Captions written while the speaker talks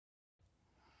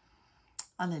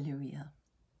Hallelujah.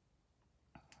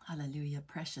 Hallelujah.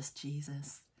 Precious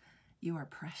Jesus. You are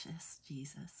precious,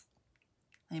 Jesus.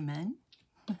 Amen.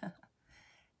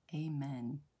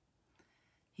 Amen.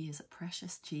 He is a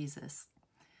precious Jesus.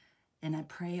 And I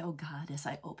pray, oh God, as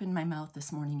I open my mouth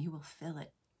this morning, you will fill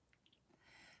it.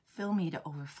 Fill me to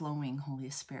overflowing,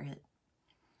 Holy Spirit,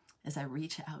 as I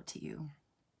reach out to you.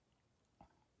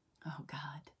 Oh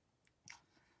God,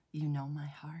 you know my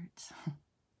heart.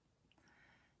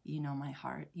 You know my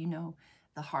heart. You know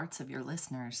the hearts of your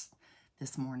listeners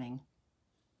this morning.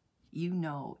 You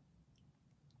know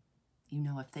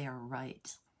if they are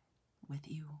right with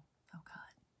you, oh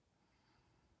God.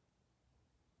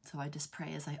 So I just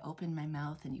pray as I open my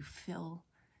mouth and you fill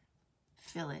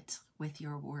it with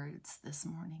your words this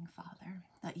morning, Father,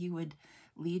 that you would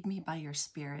lead me by your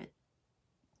Spirit,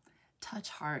 touch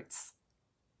hearts.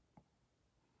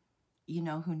 You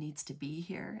know who needs to be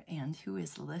here and who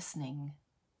is listening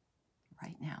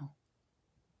right now.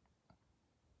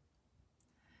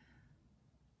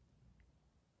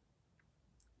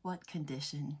 What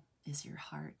condition is your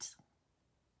heart?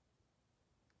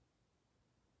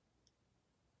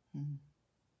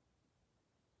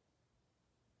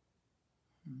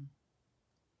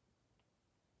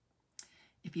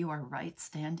 If you are right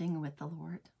standing with the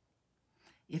Lord,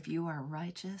 if you are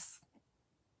righteous,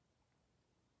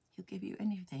 He'll give you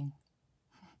anything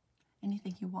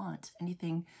you want,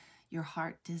 anything your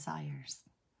heart desires.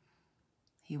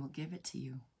 He will give it to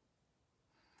you.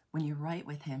 When you're right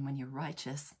with Him, when you're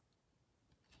righteous,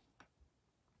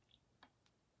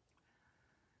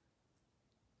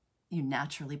 you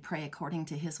naturally pray according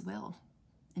to His will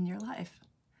in your life.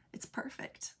 It's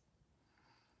perfect.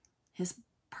 His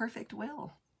perfect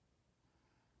will.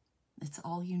 It's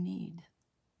all you need.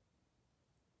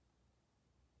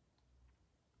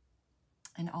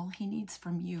 And all He needs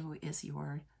from you is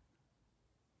your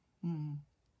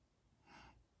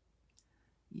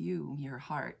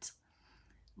heart.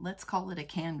 Let's call it a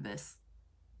canvas.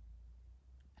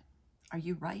 Are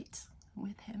you right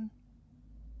with Him?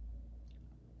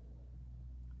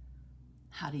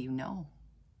 How do you know?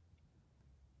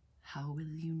 How will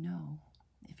you know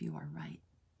if you are right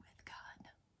with God?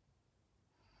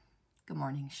 Good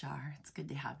morning, Shar. It's good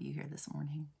to have you here this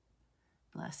morning.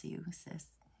 Bless you, sis.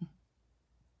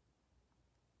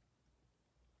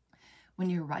 When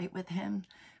you're right with Him,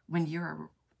 when you're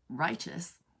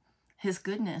righteous, His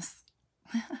goodness,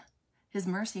 His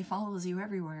mercy follows you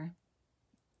everywhere.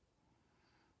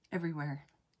 Everywhere.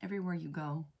 Everywhere you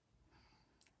go,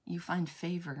 you find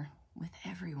favor with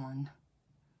everyone.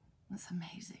 That's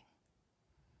amazing.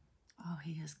 Oh,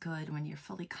 He is good when you're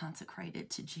fully consecrated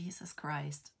to Jesus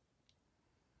Christ.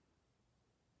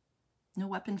 No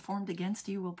weapon formed against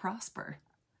you will prosper.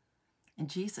 In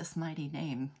Jesus' mighty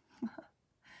name.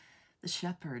 The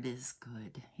shepherd is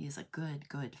good. He is a good,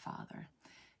 good Father.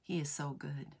 He is so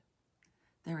good.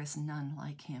 There is none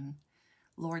like Him.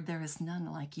 Lord, there is none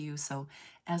like you. So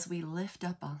as we lift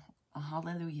up a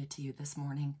hallelujah to you this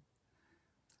morning,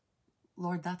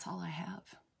 Lord, that's all I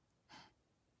have.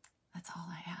 That's all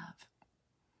I have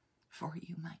for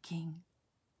you, my King.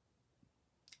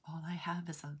 All I have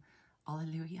is a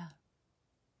hallelujah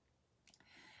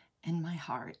in my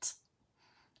heart.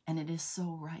 And it is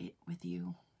so right with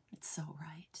you. It's so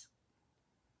right.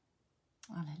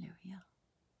 Hallelujah.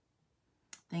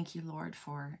 Thank you, Lord,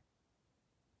 for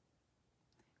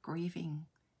grieving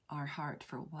our heart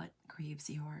for what grieves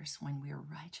yours when we are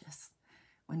righteous,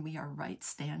 when we are right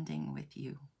standing with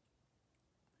you.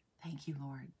 Thank you,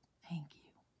 Lord. Thank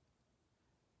you.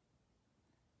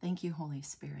 Thank you, Holy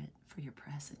Spirit, for your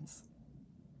presence.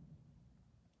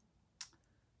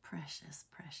 Precious,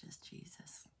 precious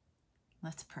Jesus.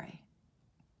 Let's pray.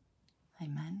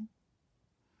 Amen.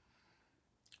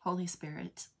 Holy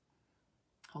Spirit,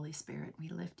 we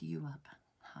lift you up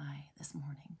high this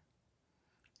morning.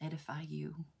 Edify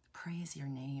you. Praise your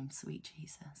name, sweet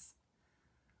Jesus.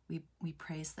 We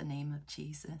praise the name of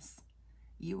Jesus.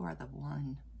 You are the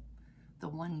one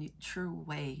true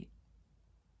way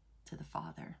to the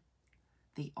Father.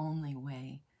 The only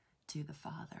way to the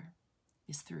Father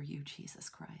is through you, Jesus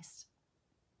Christ.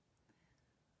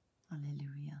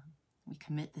 Hallelujah. We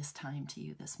commit this time to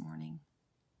you this morning.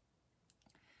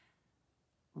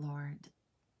 Lord,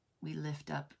 we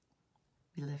lift up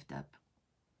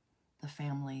the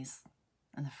families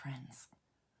and the friends,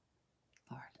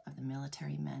 Lord, of the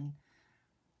military men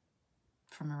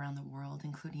from around the world,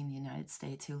 including the United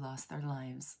States, who lost their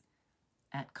lives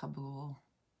at Kabul,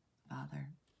 Father.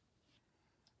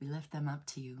 We lift them up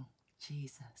to you,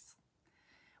 Jesus.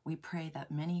 We pray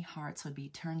that many hearts would be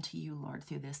turned to you, Lord,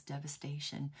 through this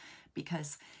devastation,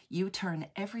 because you turn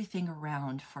everything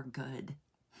around for good.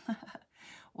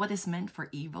 What is meant for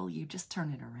evil, you just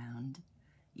turn it around.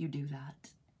 You do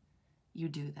that. You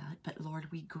do that. But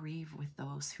Lord, we grieve with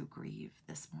those who grieve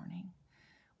this morning.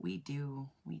 We do,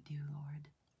 Lord.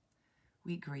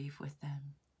 We grieve with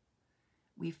them.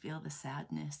 We feel the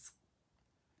sadness.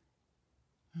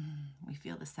 We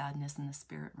feel the sadness in the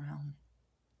spirit realm.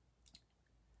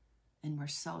 And we're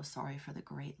so sorry for the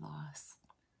great loss.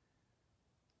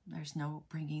 There's no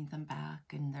bringing them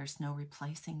back, and there's no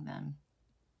replacing them.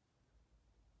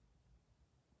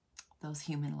 Those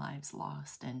human lives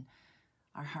lost, and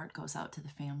our heart goes out to the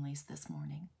families this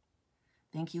morning.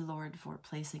 Thank you, Lord, for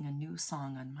placing a new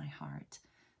song on my heart.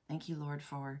 Thank you, Lord,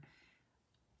 for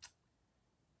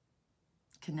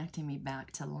connecting me back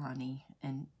to Lonnie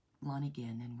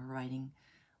Ginn, and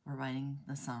we're writing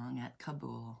the song at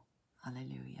Kabul.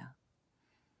 Hallelujah.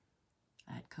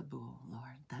 At Kabul,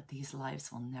 Lord, that these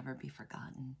lives will never be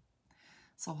forgotten.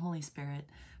 So, Holy Spirit,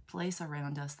 place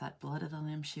around us that blood of the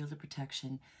Lamb shield of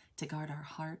protection to guard our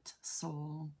heart,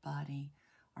 soul, body,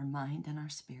 our mind, and our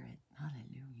spirit.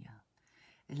 Hallelujah.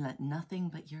 And let nothing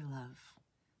but your love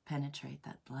penetrate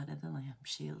that blood of the Lamb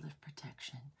shield of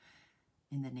protection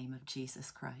in the name of Jesus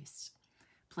Christ.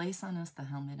 Place on us the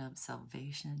helmet of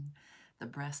salvation, the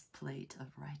breastplate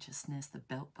of righteousness, the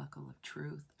belt buckle of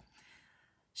truth.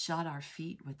 Shod our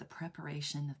feet with the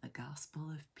preparation of the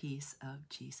gospel of peace of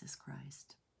Jesus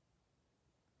Christ.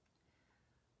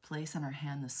 Place in our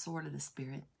hand the sword of the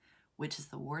Spirit, which is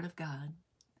the word of God,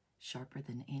 sharper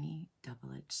than any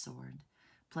double-edged sword.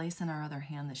 Place in our other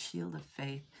hand the shield of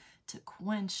faith to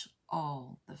quench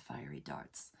all the fiery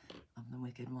darts of the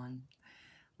wicked one.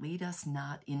 Lead us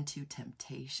not into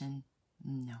temptation,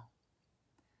 no,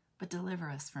 but deliver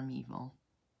us from evil.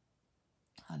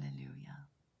 Hallelujah.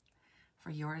 For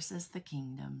yours is the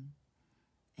kingdom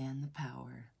and the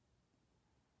power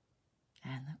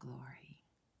and the glory.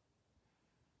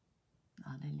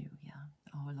 Hallelujah.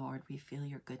 Oh Lord, we feel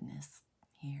your goodness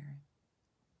here.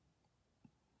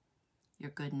 Your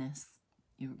goodness,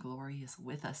 your glory is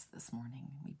with us this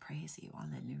morning. We praise you.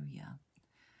 Hallelujah.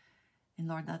 And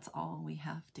Lord, that's all we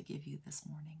have to give you this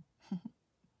morning.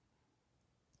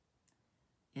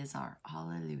 Is our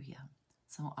hallelujah.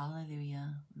 So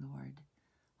hallelujah, Lord.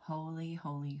 Holy,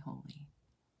 holy, holy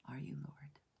are you,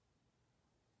 Lord.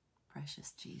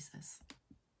 Precious Jesus.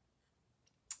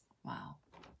 Wow.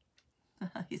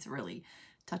 He's really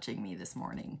touching me this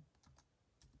morning.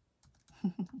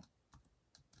 I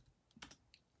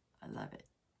love it.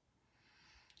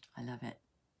 I love it.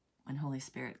 When Holy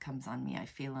Spirit comes on me, I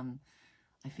feel him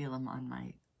on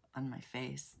my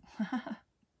face.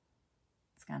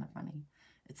 It's kind of funny.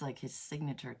 It's like his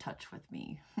signature touch with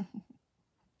me.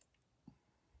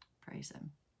 Praise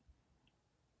him.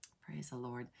 Praise the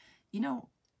Lord. You know,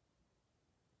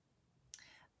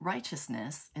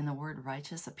 righteousness, in the word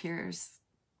righteous, appears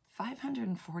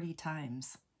 540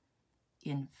 times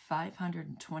in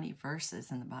 520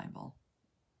 verses in the Bible.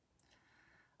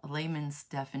 A layman's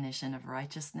definition of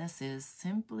righteousness is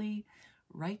simply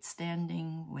right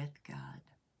standing with God.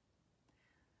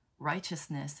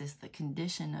 Righteousness is the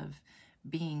condition of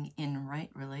being in right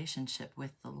relationship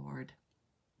with the Lord.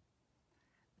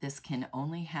 This can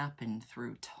only happen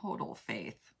through total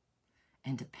faith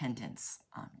and dependence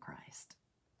on Christ.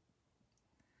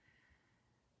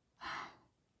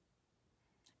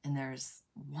 And there's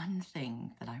one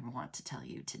thing that I want to tell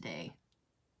you today.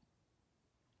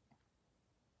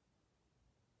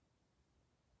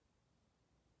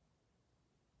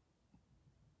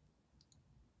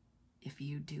 If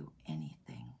you do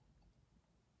anything,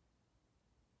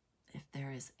 if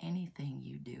there is anything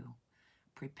you do,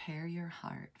 prepare your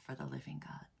heart for the living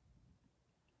God.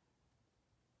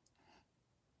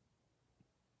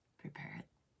 Prepare it.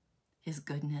 His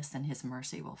goodness and his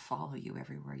mercy will follow you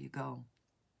everywhere you go.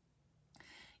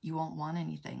 You won't want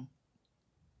anything.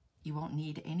 You won't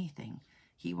need anything.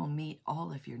 He will meet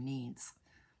all of your needs.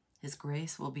 His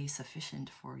grace will be sufficient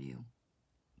for you.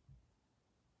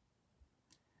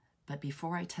 But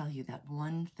before I tell you that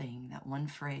one thing, that one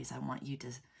phrase, I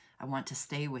want to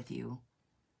stay with you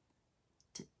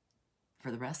for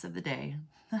the rest of the day,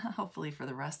 hopefully for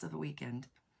the rest of the weekend.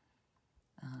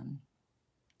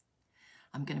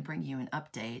 I'm going to bring you an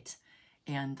update,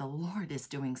 and the Lord is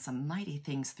doing some mighty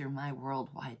things through my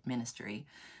worldwide ministry.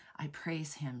 I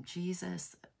praise him.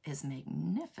 Jesus is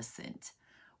magnificent.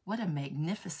 What a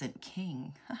magnificent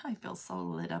King. I feel so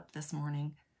lit up this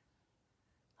morning.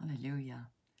 Hallelujah.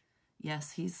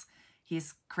 Yes, he's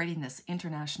creating this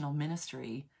international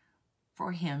ministry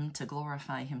for him to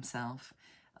glorify himself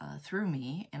through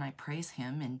me, and I praise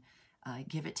him, and I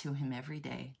give it to him every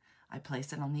day. I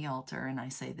place it on the altar, and I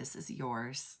say, this is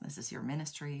yours. This is your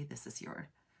ministry. This is your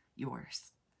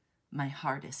yours. My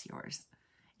heart is yours.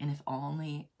 And if all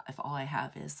I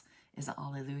have is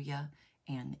hallelujah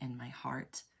and my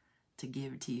heart to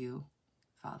give to you,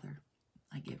 Father,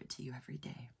 I give it to you every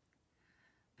day.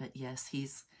 But yes,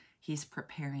 he's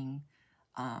preparing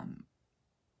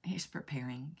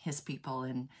his people,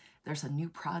 and there's a new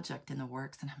project in the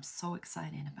works, and I'm so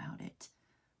excited about it.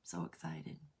 So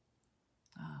excited.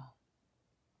 Oh.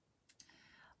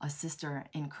 A sister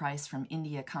in Christ from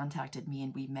India contacted me,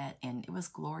 and we met, and it was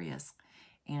glorious.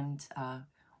 And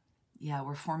yeah,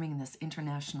 we're forming this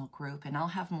international group, and I'll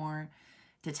have more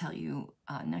to tell you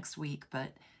next week,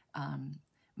 but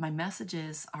my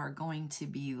messages are going to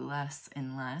be less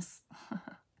and less.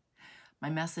 My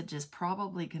message is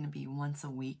probably going to be once a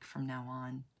week from now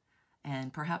on,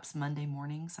 and perhaps Monday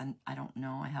mornings. I don't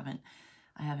know. I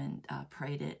haven't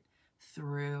prayed it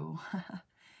through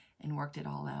and worked it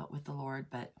all out with the Lord,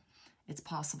 but it's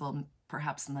possible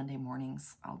perhaps Monday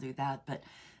mornings I'll do that. But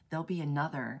there'll be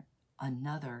another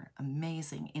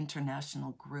amazing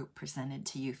international group presented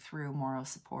to you through Morrow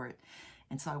Support.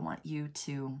 And so I want you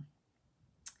to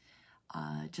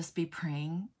just be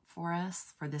praying for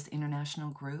us, for this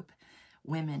international group.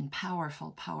 Women,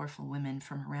 powerful, powerful women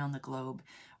from around the globe.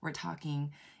 We're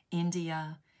talking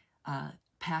India,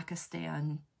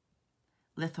 Pakistan,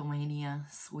 Lithuania,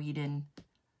 Sweden,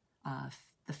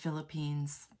 the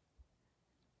Philippines,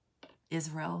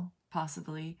 Israel,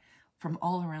 possibly, from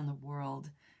all around the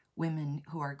world, women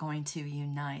who are going to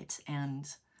unite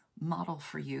and model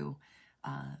for you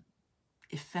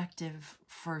effective,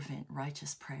 fervent,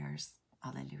 righteous prayers.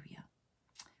 Hallelujah.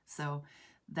 So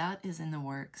that is in the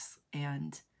works,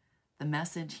 and the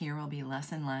message here will be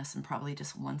less and less and probably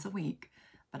just once a week,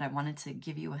 but I wanted to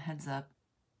give you a heads up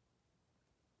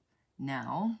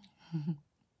now.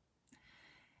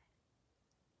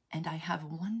 And I have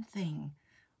one thing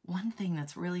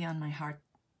that's really on my heart,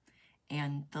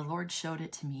 and the Lord showed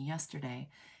it to me yesterday,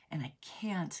 and I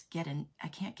can't get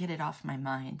it off my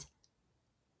mind.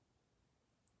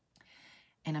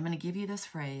 And I'm going to give you this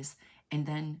phrase, and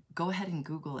then go ahead and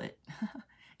Google it.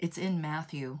 It's in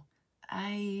Matthew.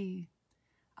 I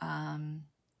don't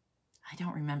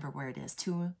remember where it is.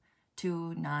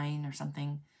 2:9 or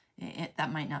something.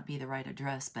 That might not be the right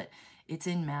address, but it's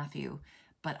in Matthew.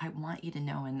 But I want you to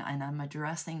know, and I'm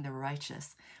addressing the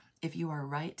righteous. If you are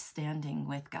right standing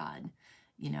with God,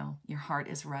 you know, your heart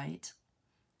is right,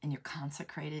 and you're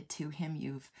consecrated to Him.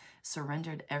 You've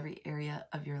surrendered every area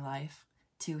of your life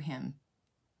to Him.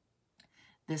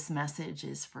 This message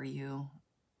is for you.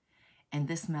 And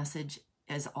this message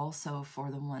is also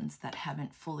for the ones that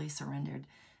haven't fully surrendered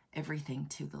everything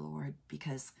to the Lord,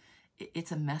 because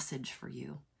it's a message for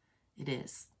you. It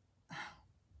is.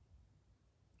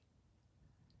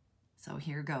 So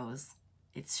here goes.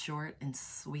 It's short and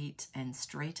sweet and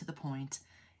straight to the point.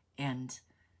 And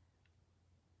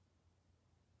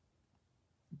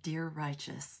dear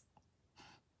righteous,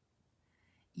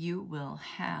 you will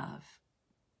have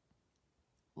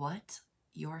what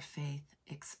your faith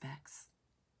expects.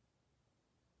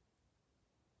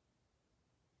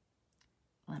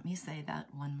 Let me say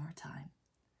that one more time.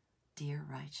 Dear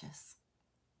righteous,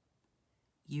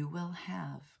 you will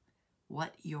have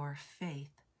what your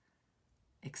faith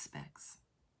expects.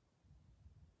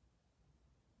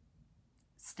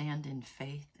 Stand in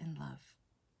faith and love.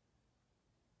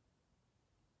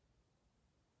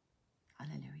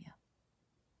 Hallelujah.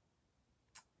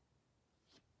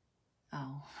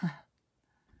 Oh,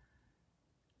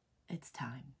 it's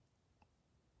time.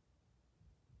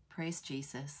 Praise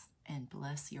Jesus and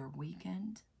bless your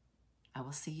weekend. I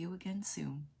will see you again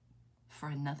soon for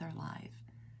another live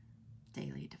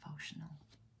daily devotional.